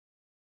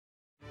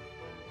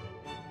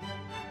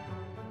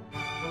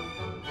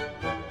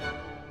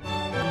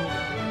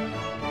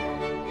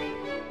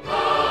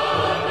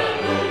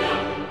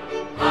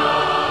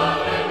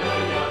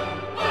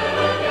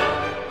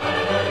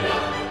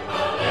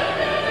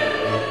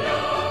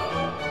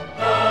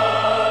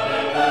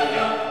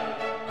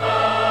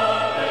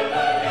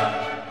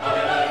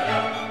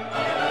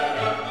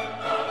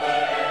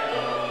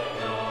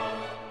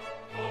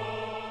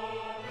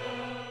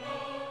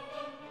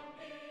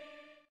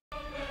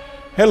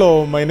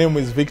Hello, my name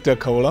is Victor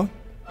Khaula.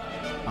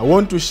 I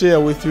want to share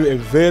with you a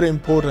very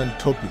important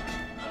topic.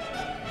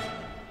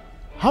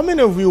 How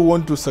many of you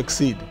want to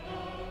succeed?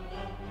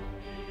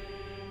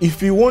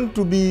 If you want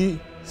to be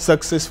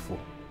successful,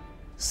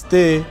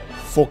 stay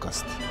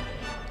focused.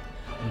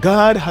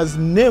 God has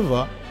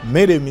never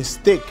made a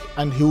mistake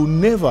and He will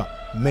never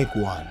make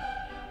one.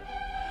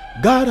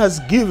 God has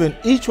given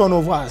each one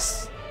of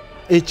us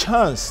a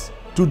chance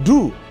to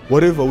do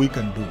whatever we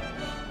can do.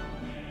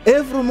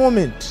 Every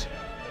moment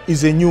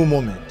is a new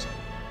moment.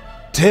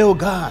 Tell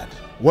God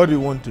what you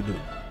want to do.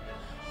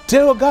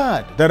 Tell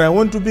God that I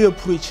want to be a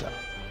preacher.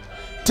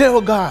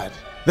 Tell God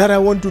that I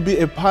want to be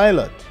a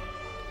pilot.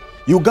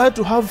 You got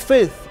to have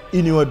faith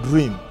in your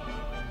dream.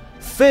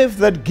 Faith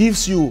that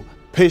gives you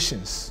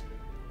patience.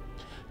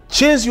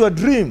 Chase your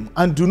dream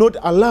and do not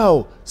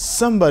allow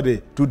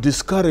somebody to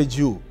discourage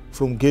you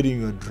from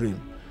getting your dream.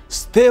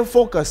 Stay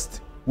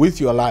focused with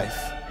your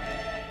life.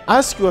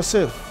 Ask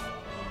yourself,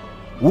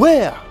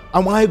 where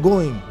am I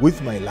going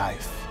with my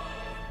life?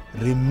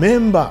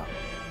 Remember,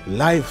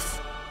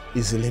 life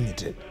is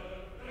limited.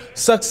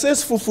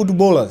 Successful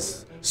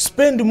footballers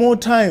spend more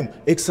time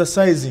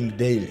exercising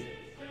daily.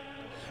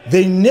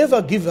 They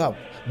never give up,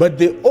 but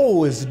they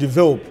always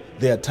develop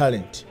their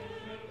talent.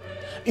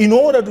 In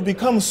order to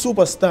become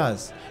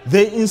superstars,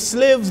 they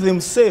enslave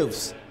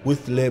themselves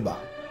with labor.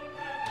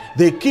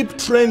 They keep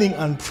training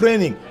and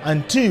training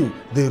until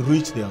they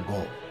reach their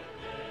goal.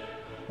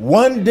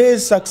 One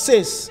day's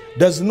success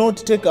does not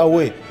take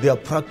away their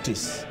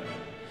practice.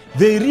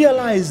 They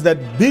realize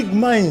that big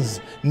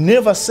minds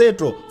never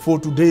settle for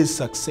today's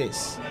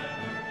success.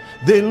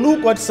 They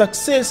look at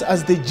success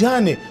as the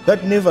journey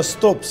that never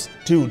stops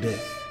till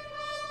death.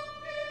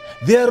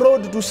 Their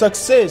road to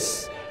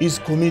success is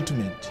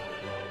commitment.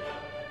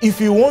 If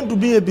you want to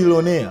be a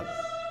billionaire,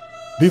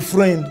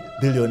 befriend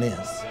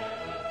billionaires.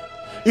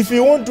 If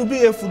you want to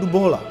be a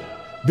footballer,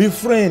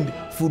 befriend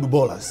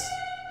footballers.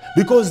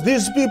 Because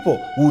these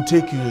people will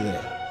take you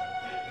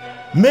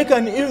there. Make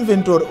an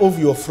inventory of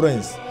your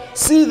friends.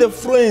 See the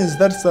friends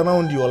that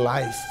surround your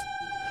life.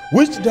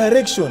 Which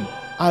direction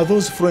are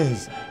those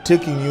friends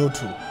taking you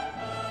to?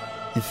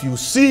 If you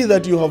see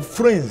that you have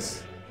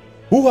friends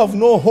who have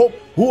no hope,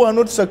 who are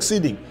not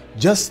succeeding,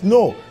 just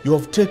know you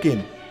have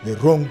taken the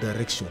wrong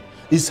direction.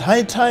 It's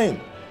high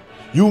time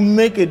you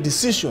make a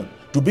decision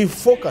to be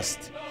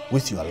focused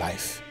with your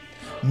life.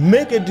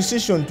 Make a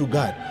decision to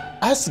God.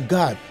 Ask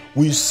God,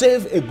 we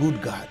serve a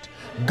good God.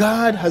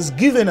 God has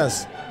given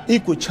us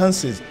equal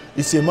chances.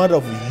 It's a matter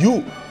of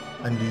you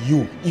and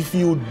you. If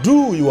you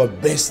do your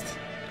best,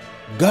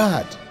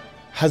 God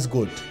has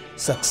got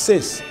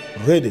success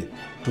ready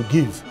to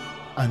give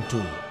unto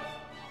you.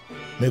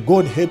 May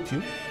God help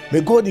you.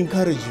 May God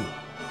encourage you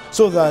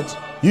so that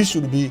you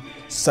should be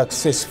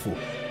successful.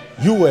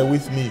 You were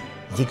with me,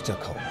 Victor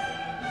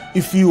Khaula.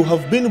 If you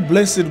have been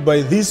blessed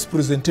by this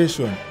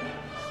presentation,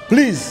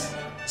 please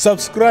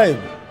subscribe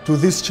to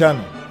this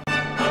channel.